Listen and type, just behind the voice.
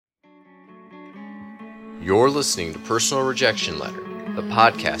You're listening to Personal Rejection Letter, the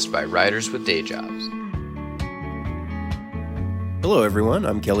podcast by writers with day jobs. Hello, everyone.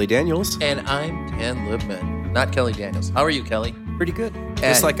 I'm Kelly Daniels. And I'm Dan Libman. Not Kelly Daniels. How are you, Kelly? Pretty good.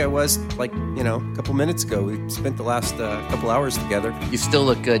 Just like I was, a couple minutes ago. We spent the last couple hours together. You still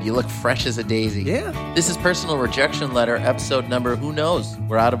look good. You look fresh as a daisy. Yeah. This is Personal Rejection Letter, episode number, who knows?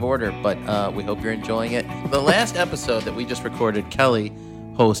 We're out of order, but we hope you're enjoying it. The last episode that we just recorded, Kelly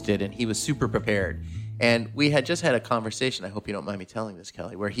hosted, and he was super prepared. And we had just had a conversation, I hope you don't mind me telling this,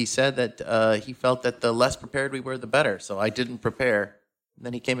 Kelly, where he said that he felt that the less prepared we were, the better. So I didn't prepare. And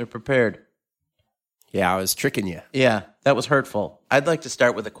then he came in prepared. Yeah, I was tricking you. Yeah, that was hurtful. I'd like to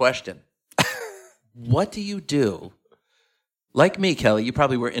start with a question. What do you do? Like me, Kelly, you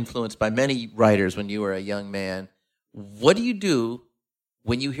probably were influenced by many writers when you were a young man. What do you do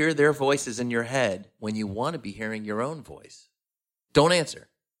when you hear their voices in your head when you want to be hearing your own voice? Don't answer.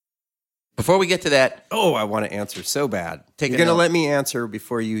 Before we get to that... Oh, I want to answer so bad. You're going to let me answer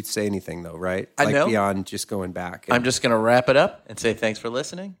before you say anything, though, right? I know. Beyond just going back. I'm just going to wrap it up and say thanks for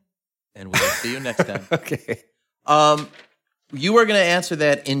listening, and we'll see you next time. Okay. You are going to answer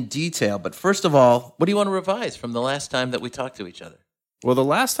that in detail, but first of all, what do you want to revise from the last time that we talked to each other? Well, the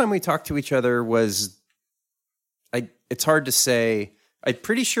last time we talked to each other was... It's hard to say. I'm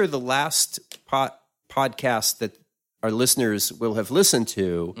pretty sure the last podcast that our listeners will have listened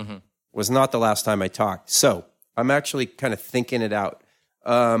to was not the last time I talked. So I'm actually kind of thinking it out.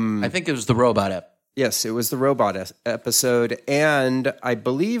 I think it was the robot app. Yes, it was the robot episode. And I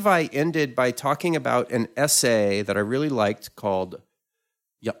believe I ended by talking about an essay that I really liked called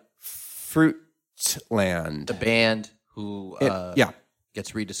Fruitland. The band who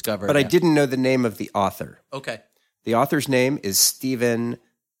gets rediscovered. But I didn't know the name of the author. Okay. The author's name is Stephen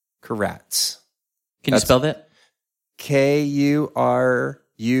Kurtz. Can you spell that? Kurutz.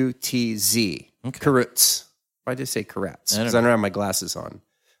 Okay. Kurutz. Why did I say Kurtz? Because I don't have my glasses on.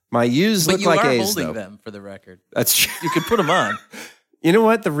 My U's look like A's, though. But you are holding them, for the record. That's true. You can put them on. You know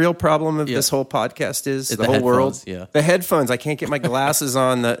what the real problem of this whole podcast is? The whole world? Yeah. The headphones. I can't get my glasses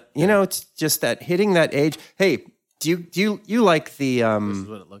on. It's just that hitting that age. Hey, do you like the... This is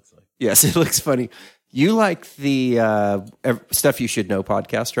what it looks like. Yes, it looks funny. You like the Stuff You Should Know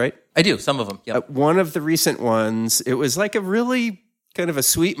podcast, right? I do, some of them. Yep. One of the recent ones, it was like a really kind of a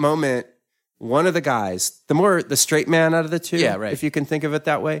sweet moment. One of the guys, the straight man out of the two, if you can think of it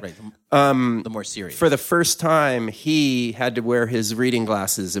that way. Right. The more serious. For the first time, he had to wear his reading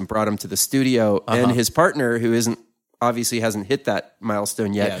glasses and brought him to the studio. And his partner, who obviously hasn't hit that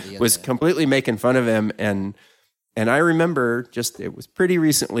milestone yet, was completely making fun of him. And I remember it was pretty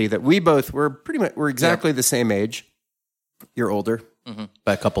recently that we both were we're exactly the same age. You're older.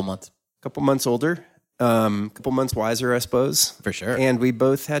 By a couple months. Couple months older. Couple months wiser, I suppose. For sure. And we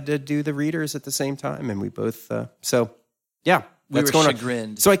both had to do the readers at the same time. And we both, we were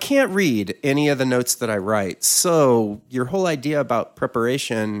chagrined. So I can't read any of the notes that I write. So your whole idea about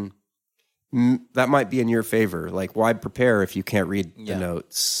preparation, that might be in your favor. Like, why prepare if you can't read the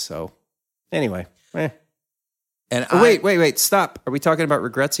notes? So anyway. And wait, stop. Are we talking about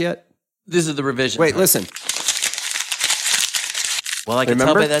regrets yet? This is the revision. Wait, listen. Well, I can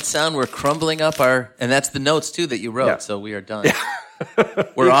tell by that sound we're crumbling up and that's the notes too that you wrote, so we are done.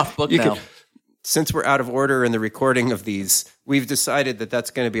 We're off book now. Since we're out of order in the recording of these, we've decided that that's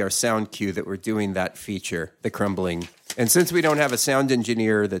going to be our sound cue, that we're doing that feature, the crumbling. And since we don't have a sound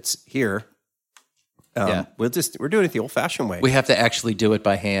engineer that's here, we're doing it the old-fashioned way. We have to actually do it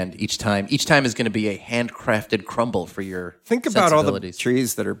by hand each time. Each time is going to be a handcrafted crumble for your Think about all the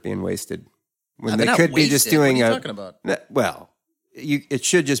trees that are being wasted when they could be just doing what are you talking about? Well, it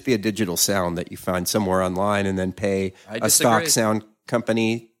should just be a digital sound that you find somewhere online and then pay a stock sound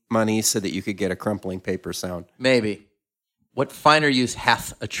company money so that you could get a crumpling paper sound. Maybe. What finer use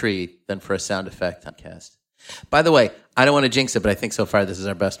hath a tree than for a sound effect podcast? By the way, I don't want to jinx it, but I think so far this is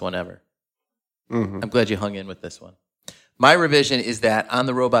our best one ever. I'm glad you hung in with this one. My revision is that on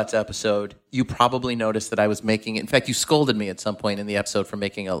the robots episode, you probably noticed that I was making... In fact, you scolded me at some point in the episode for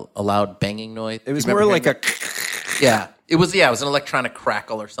making a loud banging noise. It was more like a... Yeah. It was an electronic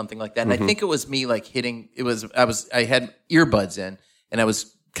crackle or something like that. And I think it was me like hitting... I had earbuds in, and I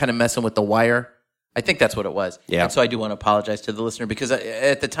was kind of messing with the wire. I think that's what it was. Yeah. And so I do want to apologize to the listener because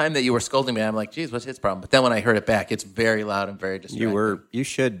at the time that you were scolding me, I'm like, geez, what's his problem? But then when I heard it back, it's very loud and very distracting. You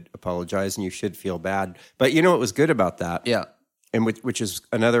should apologize and you should feel bad. But you know what was good about that? Yeah. And which is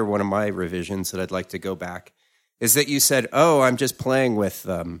another one of my revisions that I'd like to go back, is that you said, I'm just playing with,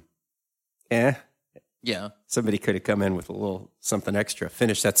 Yeah. Somebody could have come in with a little something extra.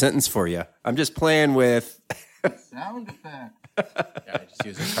 Finish that sentence for you. I'm just playing with... Sound effect. Yeah, I just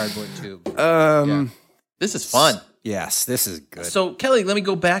use a cardboard tube. This is fun. Yes, this is good. So, Kelly, let me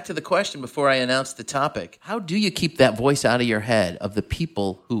go back to the question before I announce the topic. How do you keep that voice out of your head of the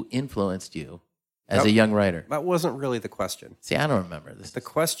people who influenced you as a young writer? That wasn't really the question. See, I don't remember this. The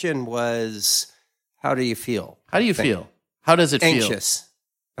question was, how do you feel? How do you feel? How does it feel? Anxious.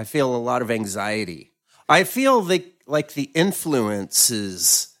 I feel a lot of anxiety. I feel like the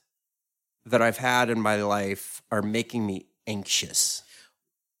influences that I've had in my life are making me anxious.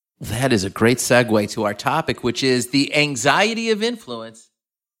 That is a great segue to our topic, which is the anxiety of influence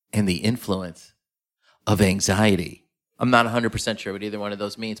and the influence of anxiety. I'm not 100% sure what either one of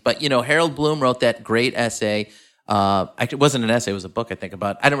those means. But, Harold Bloom wrote that great essay. It wasn't an essay, it was a book, I think,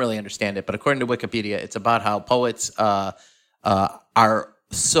 about. I don't really understand it, but according to Wikipedia, it's about how poets are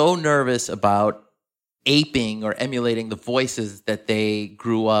so nervous about aping or emulating the voices that they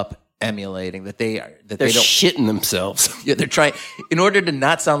grew up emulating, that they don't shitting themselves. Yeah, they're trying, in order to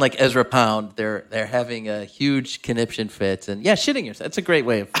not sound like Ezra Pound, they're having a huge conniption fit and shitting yourself. That's a great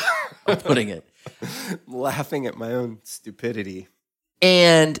way of putting it. Laughing at my own stupidity.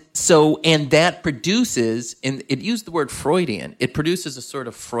 And that produces, and it used the word Freudian, it produces a sort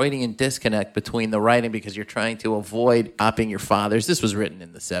of Freudian disconnect between the writing because you're trying to avoid opping your fathers. This was written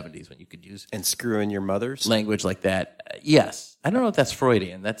in the 70s when you could use and screwing your mothers. Language like that. Yes. I don't know if that's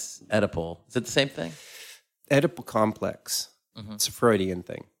Freudian. That's Oedipal. Is it the same thing? Oedipal complex. Mm-hmm. It's a Freudian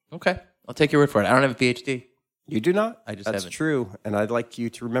thing. Okay. I'll take your word for it. I don't have a PhD. You do not? I just That's haven't. True. And I'd like you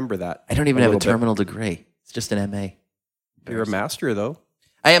to remember that. I don't even have a terminal degree. It's just an MA. You're a master, though.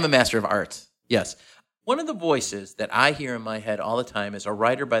 I am a master of arts, yes. One of the voices that I hear in my head all the time is a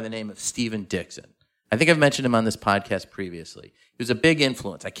writer by the name of Stephen Dixon. I think I've mentioned him on this podcast previously. He was a big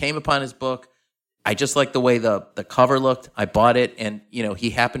influence. I came upon his book. I just liked the way the cover looked. I bought it, and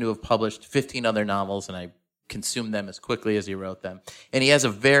he happened to have published 15 other novels, and I consumed them as quickly as he wrote them. And he has a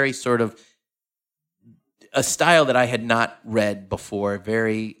very sort of a style that I had not read before,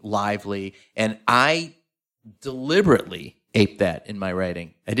 very lively, and I deliberately aped that in my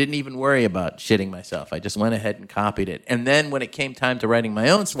writing. I didn't even worry about shitting myself. I just went ahead and copied it. And then when it came time to writing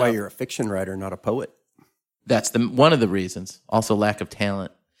my own stuff... That's why you're a fiction writer, not a poet. That's one of the reasons. Also lack of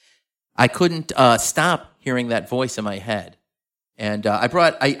talent. I couldn't stop hearing that voice in my head. And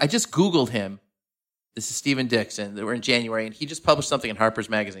I just Googled him. This is Stephen Dixon. We're in January, and he just published something in Harper's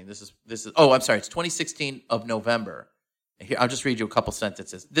Magazine. This is. Oh, I'm sorry. It's 2016 of November. Here, I'll just read you a couple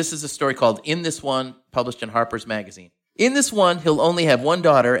sentences. This is a story called "In This One," published in Harper's Magazine. In this one, he'll only have one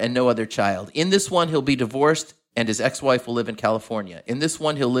daughter and no other child. In this one, he'll be divorced, and his ex-wife will live in California. In this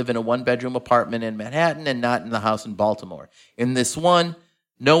one, he'll live in a one-bedroom apartment in Manhattan and not in the house in Baltimore. In this one,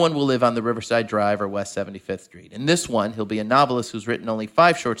 no one will live on the Riverside Drive or West 75th Street. In this one, he'll be a novelist who's written only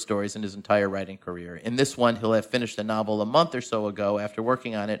 5 short stories in his entire writing career. In this one, he'll have finished a novel a month or so ago after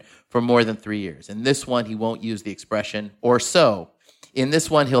working on it for more than 3 years. In this one, he won't use the expression, or so. In this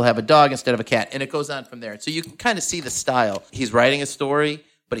one, he'll have a dog instead of a cat. And it goes on from there. So you can kind of see the style. He's writing a story,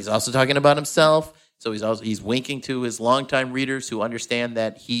 but he's also talking about himself. So he's winking to his longtime readers who understand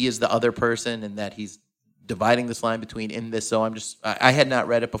that he is the other person and that he's dividing this line between in this. So I had not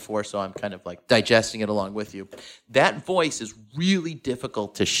read it before, so I'm kind of like digesting it along with you. That voice is really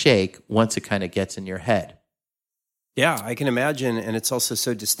difficult to shake once it kind of gets in your head. Yeah, I can imagine. And it's also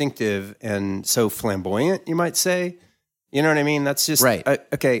so distinctive and so flamboyant, you might say. You know what I mean? That's just right.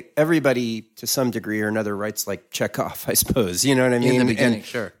 Okay, everybody to some degree or another writes like Chekhov, I suppose. You know what I mean? In the beginning, and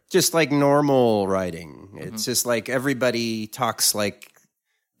sure. Just like normal writing. It's just like everybody talks like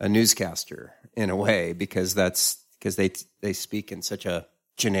a newscaster in a way because they speak in such a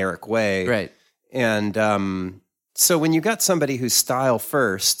generic way. Right. And so when you got somebody who's style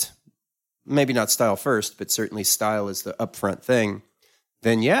first, maybe not style first, but certainly style is the upfront thing,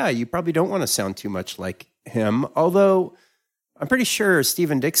 then yeah, you probably don't want to sound too much like him. Although I'm pretty sure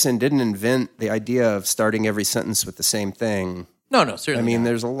Stephen Dixon didn't invent the idea of starting every sentence with the same thing. No, certainly I mean, not.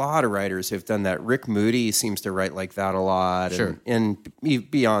 There's a lot of writers who've done that. Rick Moody seems to write like that a lot. Sure. And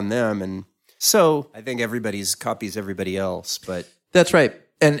beyond them. And so I think everybody's copies everybody else. But that's right.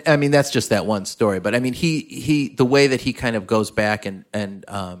 And I mean, that's just that one story. But I mean, he the way that he kind of goes back and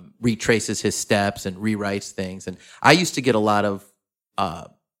retraces his steps and rewrites things. And I used to get a lot of,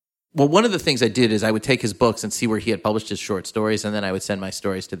 well, one of the things I did is I would take his books and see where he had published his short stories, and then I would send my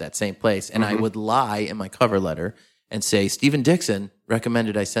stories to that same place. And I would lie in my cover letter and say, Stephen Dixon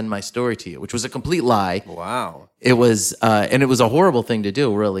recommended I send my story to you, which was a complete lie. Wow. It was, and it was a horrible thing to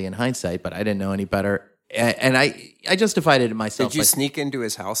do, really, in hindsight, but I didn't know any better. And I justified it to myself. Did you sneak into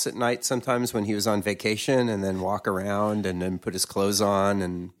his house at night sometimes when he was on vacation and then walk around and then put his clothes on?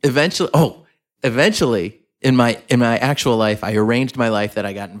 And Eventually, in my actual life, I arranged my life that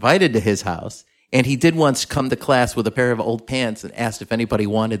I got invited to his house, And he did once come to class with a pair of old pants and asked if anybody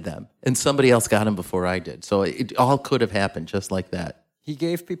wanted them. And somebody else got them before I did. So it all could have happened just like that. He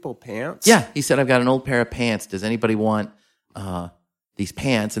gave people pants? Yeah. He said, I've got an old pair of pants. Does anybody want these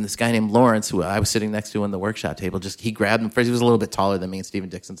pants? And this guy named Lawrence, who I was sitting next to on the workshop table, he grabbed them first. He was a little bit taller than me, and Stephen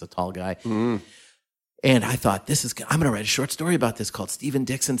Dixon's a tall guy. Mm. And I thought, I'm going to write a short story about this called Stephen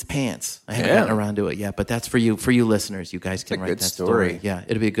Dixon's Pants. I haven't gotten around to it yet, but that's for you listeners. You guys can write that story. Yeah,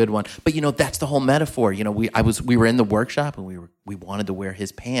 it'll be a good one. But that's the whole metaphor. We were in the workshop and we wanted to wear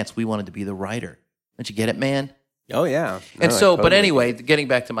his pants. We wanted to be the writer. Don't you get it, man? Oh yeah. And so, totally. But anyway, getting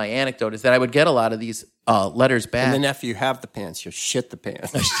back to my anecdote is that I would get a lot of these letters back. And then after you have the pants, you'll shit the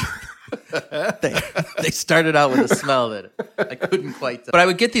pants. They started out with a smell that I couldn't quite. But I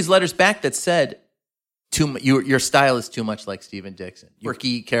would get these letters back that said, your style is too much like Stephen Dixon.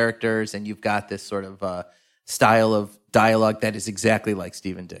 Quirky characters, and you've got this sort of style of dialogue that is exactly like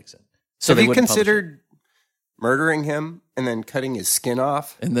Stephen Dixon. So have you considered murdering him and then cutting his skin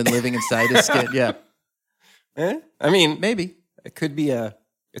off? And then living inside his skin? Yeah. I mean, maybe. It could be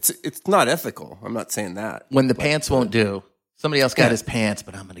it's not ethical. I'm not saying that. When the pants won't do. Somebody else got his pants,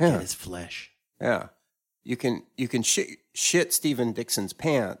 but I'm going to get his flesh. Yeah. You can shit Stephen Dixon's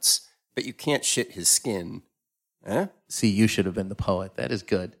pants, but you can't shit his skin. See, you should have been the poet. That is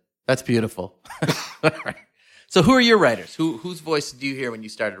good. That's beautiful. All right. So who are your writers? Whose voice do you hear when you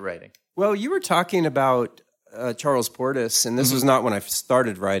started writing? Well, you were talking about Charles Portis, and this was not when I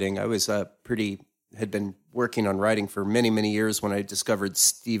started writing. I was had been working on writing for many, many years when I discovered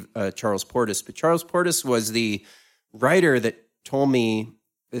Charles Portis. But Charles Portis was the writer that told me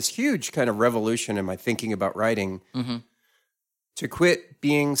this huge kind of revolution in my thinking about writing. Mm-hmm. To quit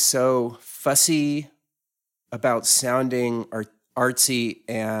being so fussy about sounding artsy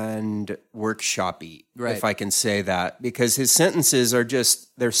and workshoppy, if I can say that, because his sentences are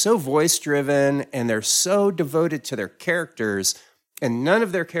they're so voice-driven and they're so devoted to their characters, and none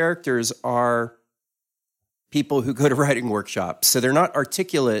of their characters are people who go to writing workshops. So they're not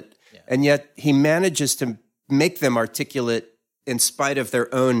articulate, and yet he manages to make them articulate in spite of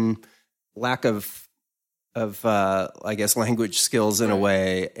their own lack of I guess, language skills in a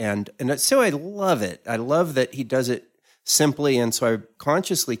way. And so I love it. I love that he does it simply. And so I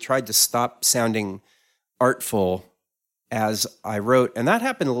consciously tried to stop sounding artful as I wrote. And that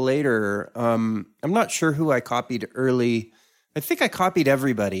happened later. I'm not sure who I copied early. I think I copied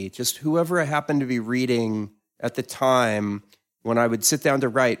everybody, just whoever I happened to be reading at the time. When I would sit down to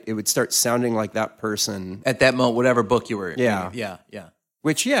write, it would start sounding like that person. At that moment, whatever book you were reading. Yeah.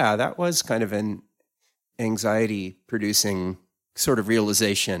 Which, that was kind of an anxiety-producing sort of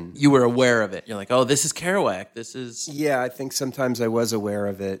realization. You were aware of it. You're like, oh, this is Kerouac. This is... Yeah, I think sometimes I was aware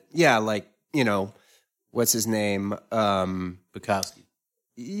of it. Yeah, like, what's his name? Bukowski.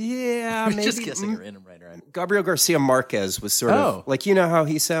 Yeah, maybe. Just guessing a random writer. Gabriel Garcia Marquez was sort of... Like, you know how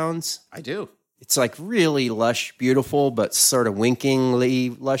he sounds? I do. It's like really lush, beautiful, but sort of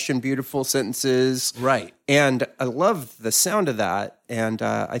winkingly lush and beautiful sentences. Right. And I love the sound of that. And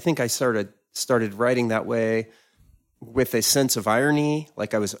I think I started writing that way with a sense of irony,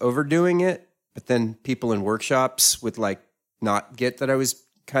 like I was overdoing it, but then people in workshops would like not get that I was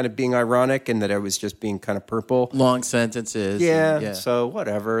kind of being ironic and that I was just being kind of purple. Long sentences. Yeah. So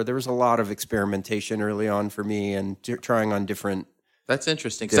whatever. There was a lot of experimentation early on for me and trying on different... That's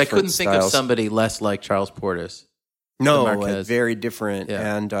interesting, because I couldn't think of somebody less like Charles Portis. No, very different.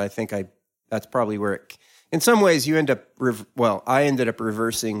 Yeah. And I think that's probably where it... In some ways, you end up... I ended up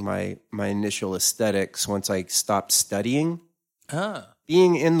reversing my initial aesthetics once I stopped studying.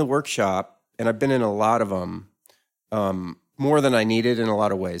 Being in the workshop, and I've been in a lot of them, more than I needed in a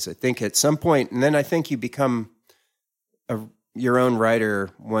lot of ways. I think at some point, and then I think you become your own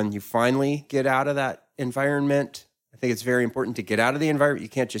writer when you finally get out of that environment. I think it's very important to get out of the environment. You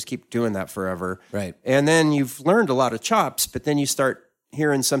can't just keep doing that forever. Right. And then you've learned a lot of chops, but then you start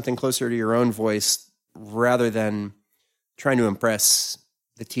hearing something closer to your own voice rather than trying to impress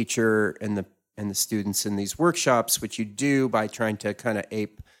the teacher and the students in these workshops, which you do by trying to kind of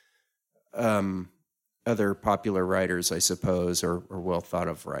ape other popular writers, I suppose, or well thought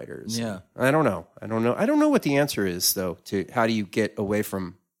of writers. Yeah. I don't know what the answer is, though, to how do you get away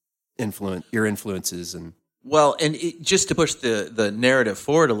from your influences and... Well, and just to push the narrative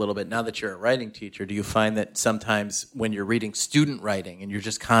forward a little bit, now that you're a writing teacher, do you find that sometimes when you're reading student writing and you're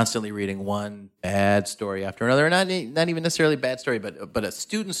just constantly reading one bad story after another, not even necessarily bad story, but a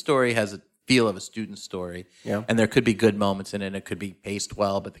student story has a feel of a student story, and there could be good moments in it, and it could be paced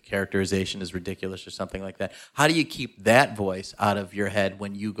well, but the characterization is ridiculous or something like that. How do you keep that voice out of your head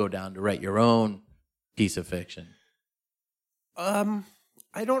when you go down to write your own piece of fiction?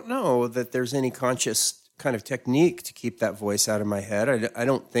 I don't know that there's any conscious kind of technique to keep that voice out of my head. I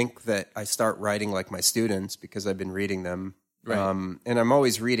don't think that I start writing like my students because I've been reading them. Right. And I'm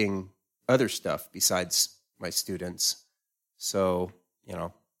always reading other stuff besides my students. So,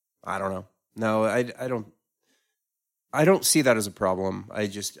 I don't know. No, I don't see that as a problem. I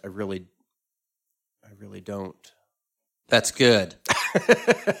really don't. That's good.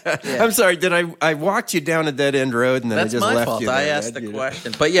 Yeah. I'm sorry. Did I walked you down a dead end road and then That's I just my left fault. you there? I asked the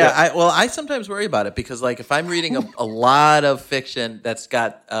question, but I sometimes worry about it because, like, if I'm reading a lot of fiction that's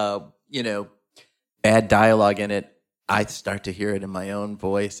got bad dialogue in it, I start to hear it in my own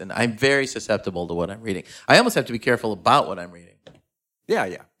voice, and I'm very susceptible to what I'm reading. I almost have to be careful about what I'm reading.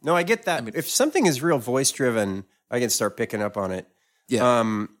 Yeah. No, I get that. I mean, if something is real voice driven, I can start picking up on it. Yeah.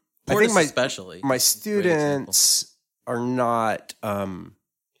 I think especially my students are not.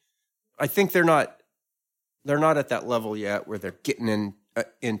 I think they're not at that level yet where they're getting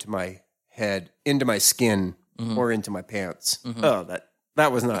into my head, into my skin, or into my pants. Mm-hmm. Oh,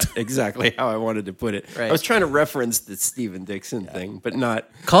 that was not exactly how I wanted to put it. Right. I was trying to reference the Stephen Dixon thing, but not.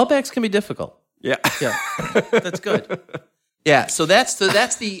 Callbacks can be difficult. Yeah. That's good. Yeah, so that's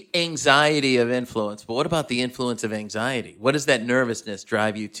the anxiety of influence. But what about the influence of anxiety? What does that nervousness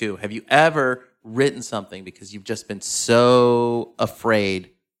drive you to? Have you ever written something because you've just been so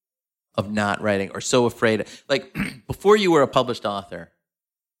afraid of not writing, or so afraid, like before you were a published author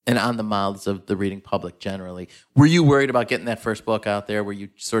and on the mouths of the reading public generally, were you worried about getting that first book out there? Were you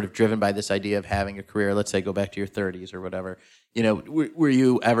sort of driven by this idea of having a career? Let's say go back to your 30s or whatever. Were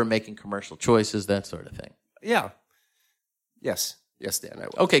you ever making commercial choices, that sort of thing? Yeah. Yes, Dan, I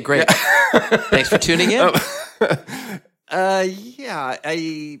was. Okay, great. Yeah. Thanks for tuning in. Yeah,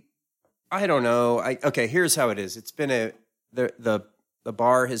 I don't know. Okay, here's how it is. It's been the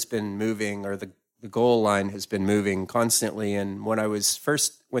bar has been moving, or the goal line has been moving constantly. And when I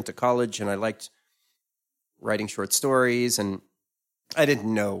went to college, and I liked writing short stories, and I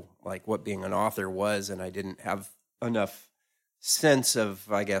didn't know like what being an author was, and I didn't have enough sense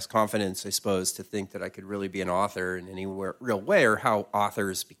of, I guess, confidence, I suppose, to think that I could really be an author in any real way, or how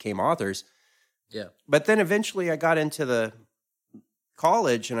authors became authors. Yeah. But then eventually I got into the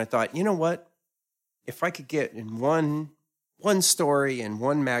college, and I thought, you know what? If I could get in one story in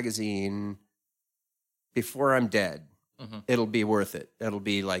one magazine before I'm dead, it'll be worth it. It'll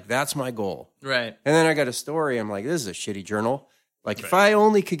be like, that's my goal. Right. And then I got a story. I'm like, this is a shitty journal. Like, if I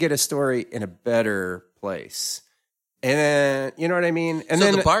only could get a story in a better place. And then, you know what I mean? And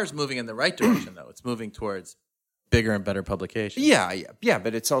so the bar's moving in the right direction, though. It's moving towards bigger and better publications. Yeah.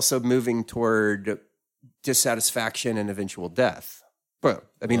 But it's also moving toward dissatisfaction and eventual death. Well,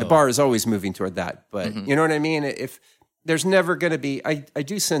 I mean, the bar is always moving toward that. But you know what I mean? If there's never going to be, I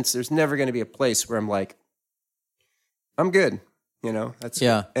do sense there's never going to be a place where I'm like, I'm good.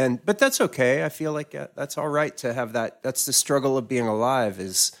 But that's okay. I feel like that's all right to have that. That's the struggle of being alive,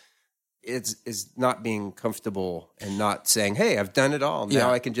 is not being comfortable and not saying, hey, I've done it all.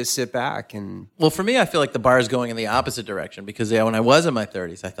 Now I can just sit back and... Well, for me, I feel like the bar is going in the opposite direction, because when I was in my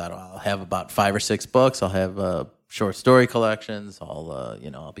 30s, I thought, I'll have about 5 or 6 books. I'll have short story collections.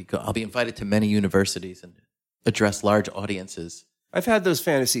 I'll be invited to many universities and address large audiences. I've had those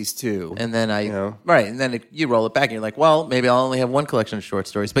fantasies too. And then and then you roll it back and you're like, well, maybe I'll only have one collection of short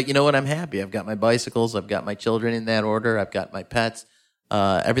stories. But you know what? I'm happy. I've got my bicycles. I've got my children in that order. I've got my pets.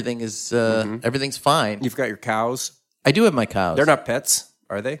 Everything's fine. You've got your cows. I do have my cows. They're not pets,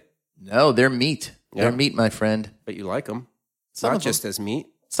 are they? No, they're meat. Yeah. They're meat, my friend. But you like them. Not just as meat.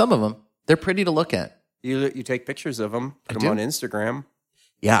 Some of them. They're pretty to look at. You take pictures of them, put them on Instagram.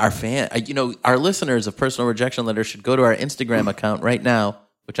 Yeah, our listeners of Personal Rejection Letters should go to our Instagram account right now,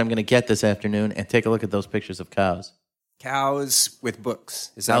 which I'm going to get this afternoon, and take a look at those pictures of cows. Cows with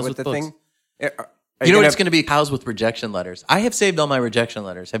books. Is that what the thing? You know, it's going to be cows with rejection letters. I have saved all my rejection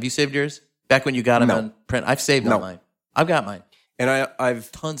letters. Have you saved yours? Back when you got them on print? I've saved all mine. I've got mine. And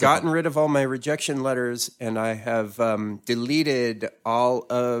I've gotten rid of all my rejection letters, and I have deleted all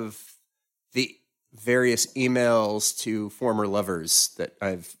of the various emails to former lovers that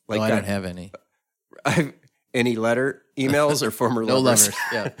I've I don't have any. Any letter emails or former no lovers?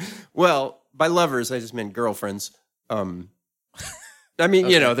 No lovers, yeah. Well, by lovers, I just meant girlfriends. I mean,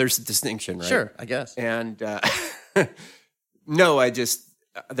 okay. There's a distinction, right? Sure, I guess. And no,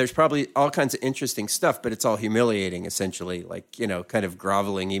 there's probably all kinds of interesting stuff, but it's all humiliating, essentially, like, kind of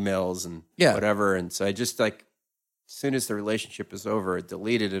groveling emails and whatever. And so I just as soon as the relationship is over, I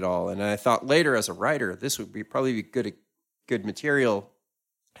deleted it all. And I thought later as a writer, this would probably be good material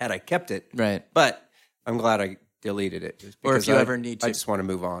had I kept it. Right. But I'm glad I deleted it. Or if you ever need to. I just want to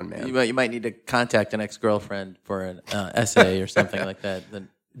move on, man. You might need to contact an ex-girlfriend for an essay or something like that. Then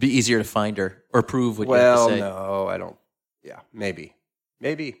it'd be easier to find her or prove what you have to say. Well, no, I don't. Yeah, maybe.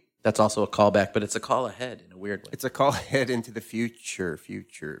 That's also a callback, but it's a call ahead in a weird way. It's a call ahead into the future.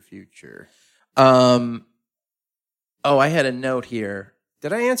 Oh, I had a note here.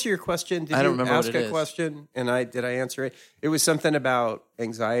 Did I answer your question? Did I don't you remember ask what it a is. question? And did I answer it? It was something about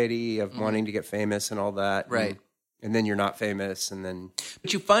anxiety of wanting to get famous and all that. Right. And then you're not famous, and then...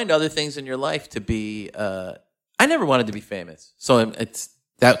 But you find other things in your life to be... I never wanted to be famous, so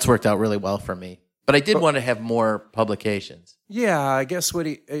that's worked out really well for me. But I did want to have more publications. Yeah, I guess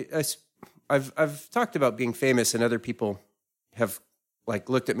I've talked about being famous, and other people have like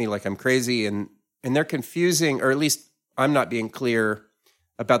looked at me like I'm crazy, and they're confusing, or at least I'm not being clear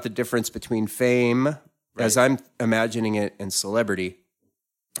about the difference between fame, as I'm imagining it, and celebrity.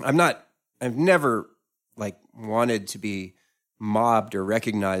 I've never like wanted to be mobbed or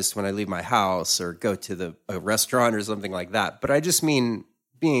recognized when I leave my house or go to a restaurant or something like that. But I just mean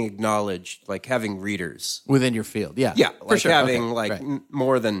being acknowledged, like having readers Within your field, yeah. yeah, for like sure. having Okay,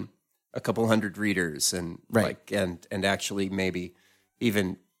 more than a couple hundred readers, and Right. and actually maybe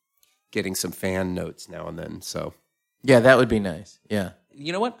even getting some fan notes now and then. So Yeah, that would be nice. Yeah.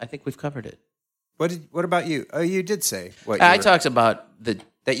 You know what? I think we've covered it. what about you? Oh, you did say what I talked about the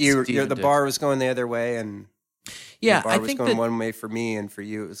bar was going the other way, and Yeah, the bar I was think going that one way for me, and for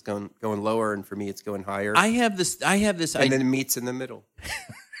you it was going lower, and for me it's going higher. I have this and then it meets in the middle.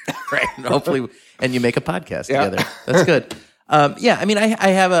 right? And hopefully, and you make a podcast together. That's good. Yeah, I mean,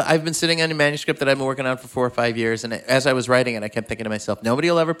 I've been sitting on a manuscript that I've been working on for 4 or 5 years, and as I was writing it, I kept thinking to myself, nobody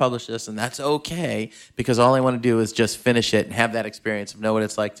will ever publish this, and that's okay, because all I want to do is just finish it and have that experience of know what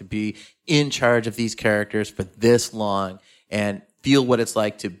it's like to be in charge of these characters for this long, and feel what it's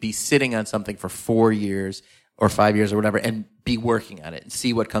like to be sitting on something for 4 years or 5 years or whatever, and be working on it and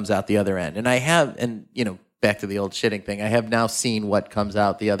see what comes out the other end. And I have, and back to the old shitting thing, I have now seen what comes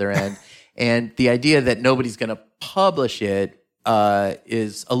out the other end. And the idea that nobody's going to publish it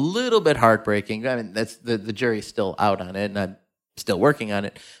is a little bit heartbreaking. I mean, that's the jury's still out on it, and I'm still working on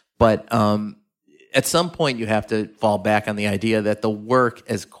it. But at some point, you have to fall back on the idea that the work,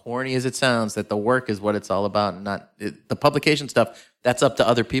 as corny as it sounds, that the work is what it's all about, and not the publication stuff. That's up to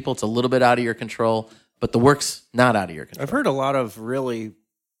other people. It's a little bit out of your control, but the work's not out of your control. I've heard a lot of really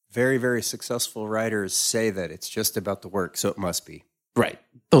very, very successful writers say that it's just about the work, so it must be. Right.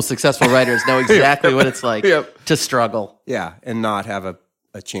 Those successful writers know exactly what it's like to struggle. Yeah, and not have a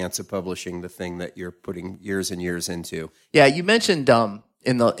chance of publishing the thing that you're putting years and years into. Yeah, you mentioned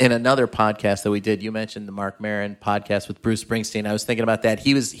in another podcast that we did, you mentioned the Mark Maron podcast with Bruce Springsteen. I was thinking about that.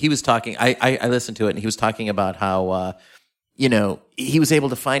 He was talking. I listened to it, and he was talking about how he was able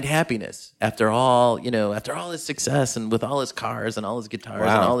to find happiness after all his success, and with all his cars and all his guitars and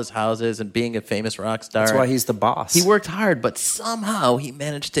all his houses and being a famous rock star. That's why he's the boss. He worked hard, but somehow he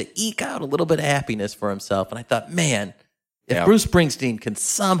managed to eke out a little bit of happiness for himself. And I thought, man, if Bruce Springsteen can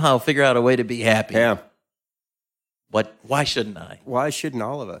somehow figure out a way to be happy, why shouldn't I? Why shouldn't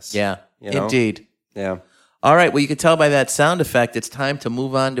all of us? Yeah, indeed. Yeah. All right, well, you can tell by that sound effect, it's time to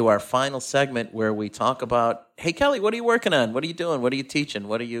move on to our final segment where we talk about, hey, Kelly, what are you working on? What are you doing? What are you teaching?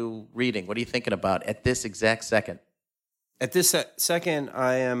 What are you reading? What are you thinking about at this exact second? At this second,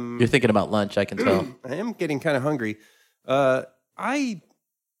 I am... You're thinking about lunch, I can tell. I am getting kind of hungry. I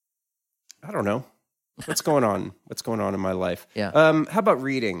don't know. What's going on? What's going on in my life? Yeah. How about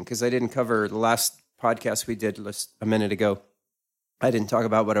reading? Because I didn't cover the last podcast we did a minute ago. I didn't talk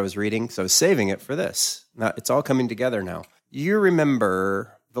about what I was reading, so I was saving it for this. Now, it's all coming together now. You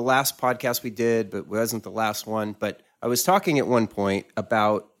remember the last podcast we did, but it wasn't the last one, but I was talking at one point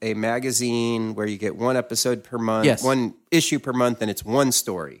about a magazine where you get one episode per month, one issue per month, and it's one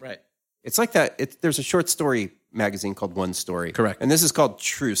story. Right. It's like that. There's a short story magazine called One Story. Correct. And this is called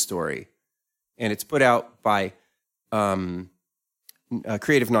True Story. And it's put out by Creative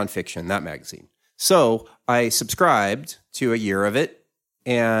Nonfiction, that magazine. So I subscribed to a year of it,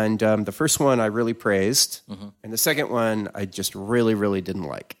 and the first one I really praised, and the second one I just really, really didn't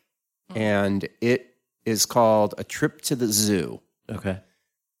like. And it is called A Trip to the Zoo. Okay.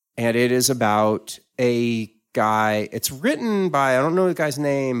 And it is about a guy. It's written by, I don't know the guy's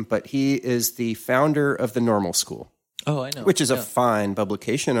name, but he is the founder of the Normal School. Oh, I know. Which is a fine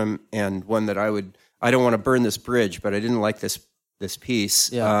publication, and one that I don't want to burn this bridge, but I didn't like this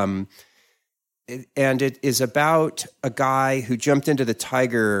piece. Yeah. And it is about a guy who jumped into the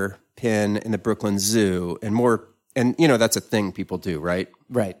tiger pen in the Brooklyn Zoo, and that's a thing people do, right?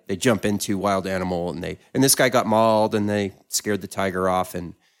 Right. They jump into wild animal, and this guy got mauled, and they scared the tiger off,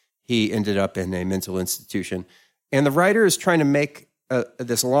 and he ended up in a mental institution. And the writer is trying to make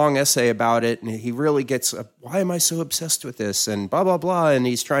this long essay about it, and he really gets, why am I so obsessed with this? And blah, blah, blah. And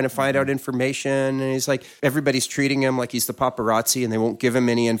he's trying to find out information. And he's like, everybody's treating him like he's the paparazzi and they won't give him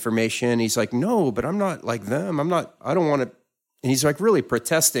any information. He's like, no, but I'm not like them. I don't want to. And he's like really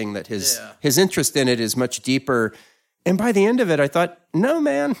protesting that his interest in it is much deeper. And by the end of it, I thought, no,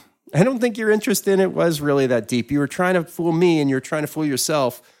 man, I don't think your interest in it was really that deep. You were trying to fool me and you're trying to fool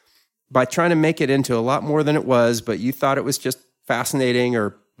yourself by trying to make it into a lot more than it was, but you thought it was just fascinating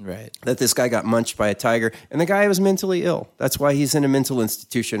or that this guy got munched by a tiger. And the guy was mentally ill. That's why he's in a mental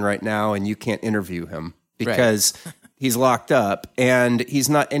institution right now and you can't interview him because he's locked up and he's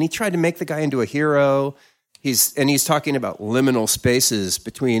not, and he tried to make the guy into a hero. He's talking about liminal spaces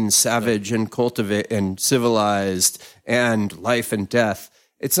between savage and cultivate and civilized and life and death.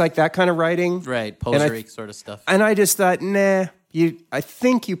 It's like that kind of writing. Right, posery sort of stuff. And I just thought, nah, I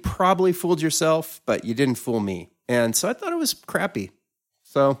think you probably fooled yourself, but you didn't fool me. And so I thought it was crappy.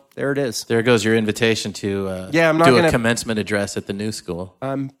 So there it is. There goes your invitation to I'm not do a commencement address at the new school.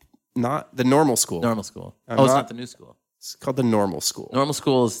 Not the normal school. Normal school. It's not the new school. It's called the normal school. Normal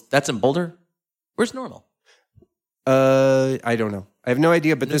school that's in Boulder? Where's normal? I don't know. I have no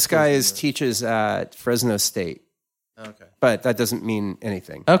idea, but this guy teaches at Fresno State. Okay. But that doesn't mean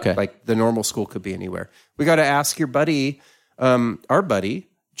anything. Okay. Like the normal school could be anywhere. We got to ask your buddy, our buddy,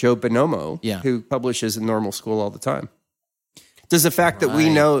 Joe Bonomo, who publishes in normal school all the time. Does the fact that we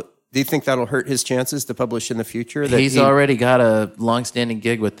know, do you think that'll hurt his chances to publish in the future? He's already got a long-standing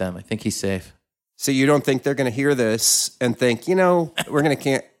gig with them. I think he's safe. So you don't think they're going to hear this and think, we're going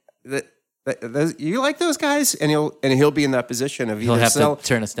to you like those guys? And he'll be in that position of he'll have to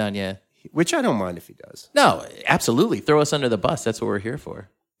turn us down, which I don't mind if he does. No, absolutely. Throw us under the bus. That's what we're here for.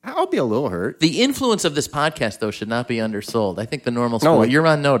 I'll be a little hurt. The influence of this podcast, though, should not be undersold. I think the normal school, you're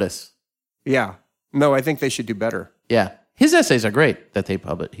on notice. Yeah. No, I think they should do better. Yeah. His essays are great that he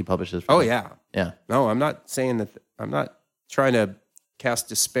publishes. Oh, yeah. Yeah. No, I'm not saying that. I'm not trying to cast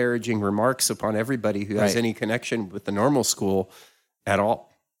disparaging remarks upon everybody who has any connection with the normal school at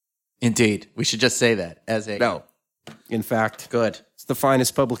all. Indeed. We should just say that as a... No. In fact, good. It's the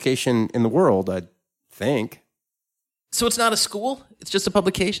finest publication in the world, I think. So it's not a school? It's just a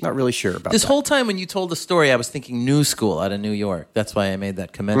publication? Not really sure about this that. Whole time when you told the story, I was thinking new school out of New York. That's why I made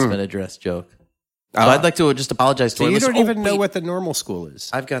that commencement address joke. So I'd like to just apologize to you don't even know what the normal school is.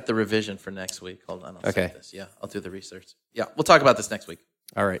 I've got the revision for next week. Hold on. I'll say this. Yeah, I'll do the research. Yeah, we'll talk about this next week.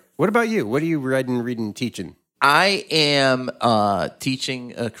 All right. What about you? What are you reading, teaching? I am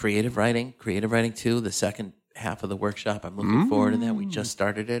teaching creative writing 2, the second half of the workshop. I'm looking forward to that. We just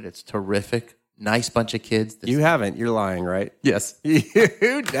started it. It's terrific. Nice bunch of kids. You haven't. You're lying, right? Yes.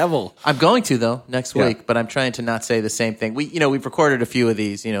 You devil. I'm going to, though, next week, but I'm trying to not say the same thing. We've recorded a few of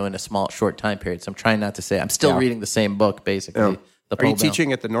these, in a short time period, so I'm trying not to say. I'm still reading the same book, basically. Yeah. Are you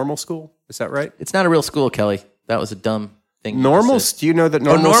teaching at the normal school? Is that right? It's not a real school, Kelly. That was a dumb thing. Normal? Do you know that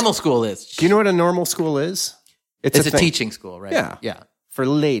normal school is? Do you know what a normal school is? It's a teaching school, right? Yeah. Yeah. For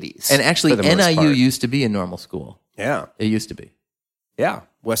ladies. And actually, NIU used to be a normal school. Yeah. It used to be. Yeah.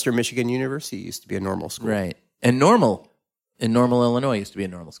 Western Michigan University used to be a normal school. Right. And Normal Illinois used to be a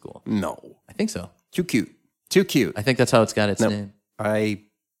normal school. No. I think so. Too cute. I think that's how it's got its name.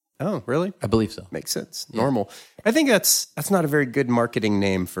 Oh, really? I believe so. Makes sense. Yeah. Normal. I think that's not a very good marketing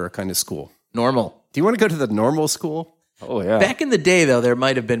name for a kind of school. Normal. Do you want to go to the normal school? Oh, yeah. Back in the day, though, there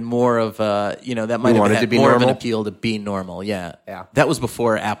might have been more of, that might have had more of an appeal to be normal. Yeah. Yeah. That was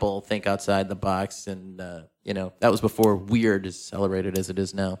before Apple Think Outside the Box, and, that was before weird as celebrated as it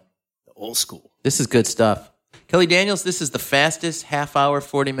is now. The old school. This is good stuff. Kelly Daniels, this is the fastest half hour,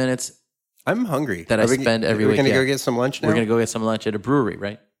 40 minutes. I'm hungry. That I spend every week. We're going to go get some lunch now? We're going to go get some lunch at a brewery,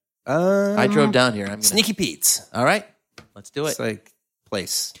 right? I drove down here. Sneaky Pete's. All right. Let's do it. It's like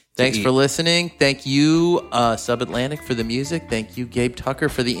place. Thanks for listening. Thank you, Sub-Atlantic, for the music. Thank you, Gabe Tucker,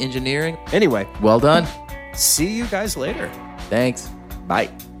 for the engineering. Anyway. Well done. See you guys later. Thanks.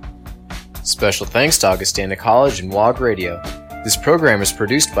 Bye. Special thanks to Augustana College and WOG Radio. This program is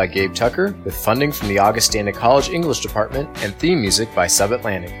produced by Gabe Tucker with funding from the Augustana College English Department and theme music by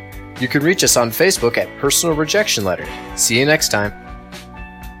Sub-Atlantic. You can reach us on Facebook at Personal Rejection Letter. See you next time.